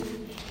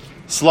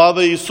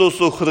Слава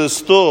Ісусу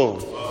Христу!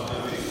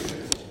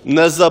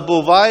 Не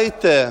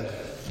забувайте,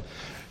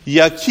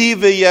 які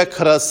ви є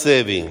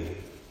красиві,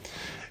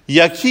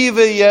 які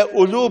ви є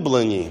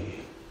улюблені,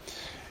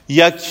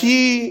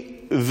 які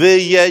ви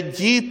є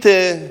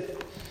діти,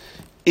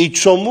 і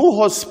чому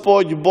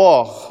Господь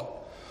Бог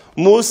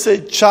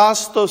мусить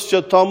часто в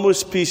Святому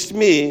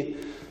Письмі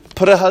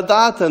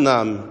пригадати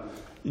нам: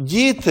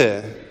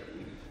 діти,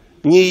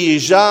 ні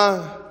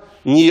їжа,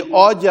 ні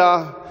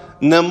одяг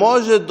не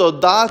може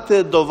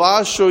додати до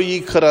вашої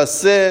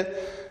краси.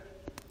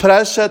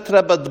 Перше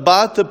треба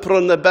дбати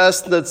про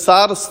Небесне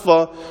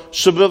Царство,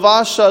 щоб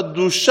ваша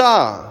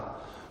душа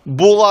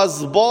була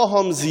з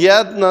Богом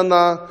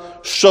з'єднана,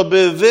 щоб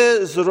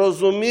ви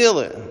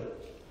зрозуміли,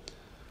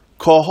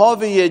 кого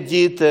ви є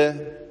діти,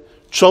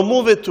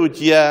 чому ви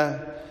тут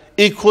є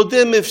і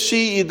куди ми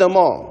всі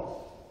йдемо.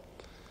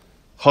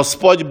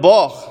 Господь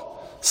Бог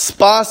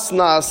спас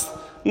нас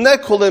не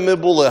коли ми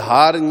були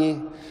гарні,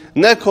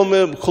 не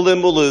коли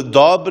ми були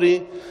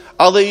добрі,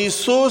 але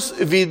Ісус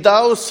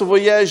віддав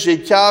своє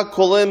життя,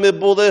 коли ми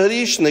були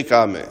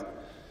грішниками.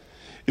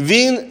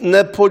 Він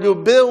не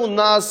полюбив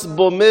нас,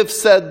 бо ми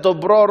все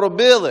добро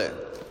робили,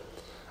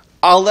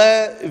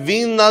 але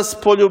Він нас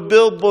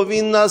полюбив, бо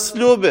Він нас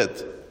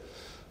любить.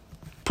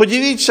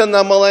 Подивіться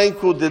на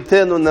маленьку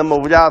дитину,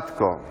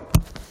 немовлятко.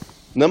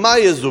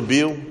 Немає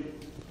зубів,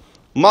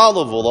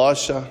 мало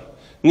волосся,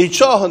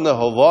 нічого не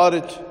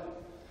говорить.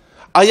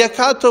 А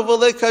яка то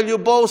велика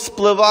любов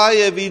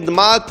спливає від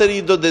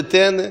матері до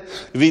дитини,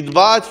 від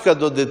батька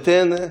до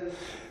дитини.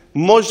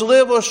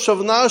 Можливо, що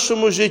в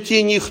нашому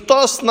житті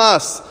ніхто з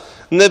нас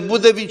не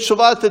буде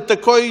відчувати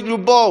такої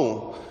любові,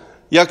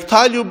 як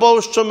та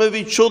любов, що ми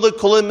відчули,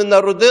 коли ми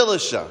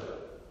народилися.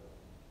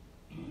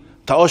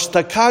 Та ось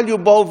така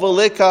любов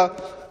велика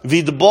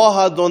від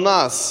Бога до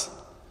нас.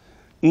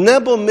 Не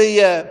бо ми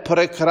є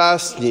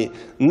прекрасні,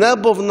 не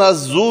бо в нас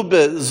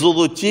зуби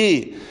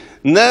золоті,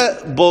 не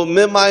бо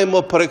ми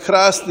маємо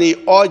прекрасний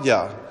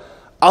одяг,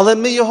 але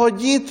ми Його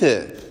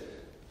діти.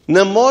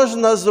 Не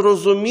можна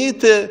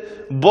зрозуміти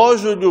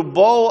Божу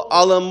любов,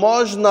 але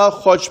можна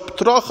хоч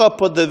трохи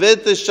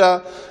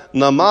подивитися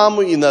на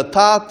маму і на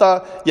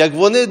тата, як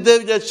вони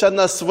дивляться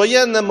на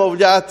своє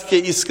немовлятки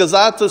і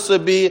сказати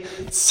собі: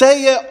 це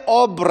є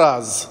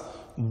образ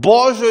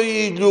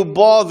Божої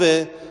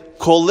любові,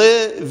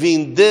 коли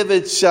він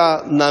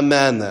дивиться на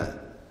мене.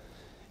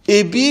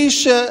 І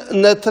більше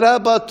не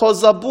треба то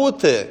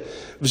забути,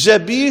 вже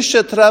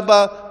більше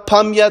треба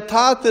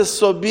пам'ятати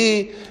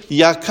собі,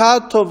 яка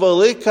то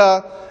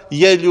велика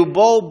є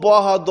любов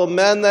Бога до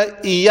мене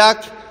і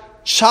як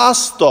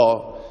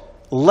часто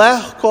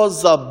легко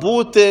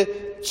забути,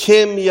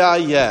 ким я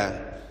є.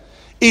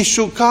 І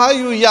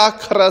шукаю я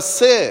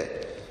краси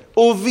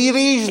у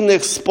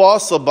різних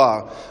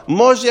способах.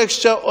 Може,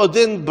 якщо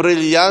один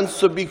брильянт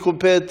собі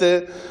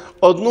купити,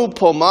 одну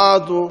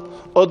помаду,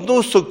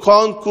 одну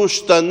суконку,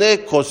 штани,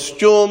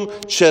 костюм,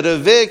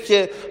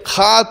 черевики,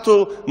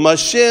 хату,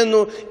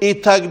 машину і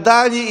так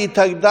далі, і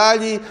так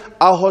далі.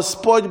 А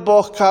Господь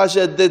Бог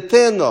каже: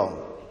 дитино,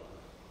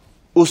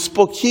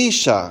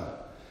 успокійся,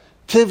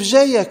 ти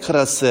вже є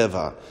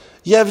красива,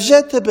 я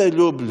вже тебе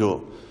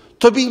люблю,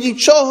 тобі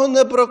нічого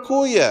не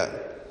бракує.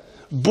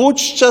 Будь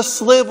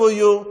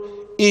щасливою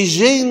і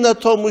жий на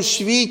тому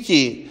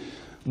світі,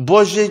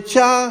 бо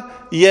життя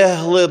є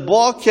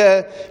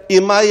глибоке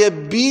і має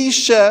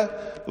більше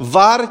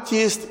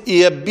вартість і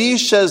є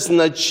більше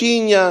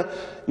значення,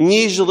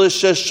 ніж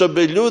лише, щоб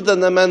люди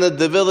на мене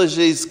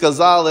дивилися і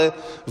сказали: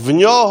 в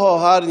нього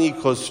гарний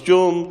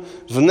костюм,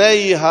 в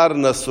неї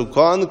гарна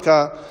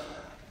суконка.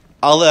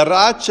 Але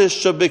радше,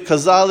 щоб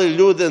казали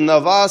люди на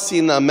вас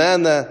і на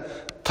мене: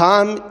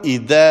 там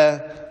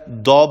іде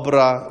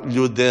добра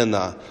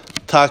людина.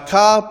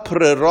 Така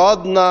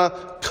природна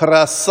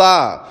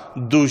краса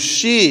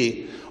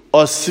душі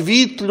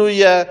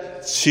освітлює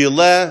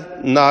ціле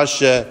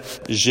наше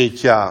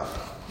життя.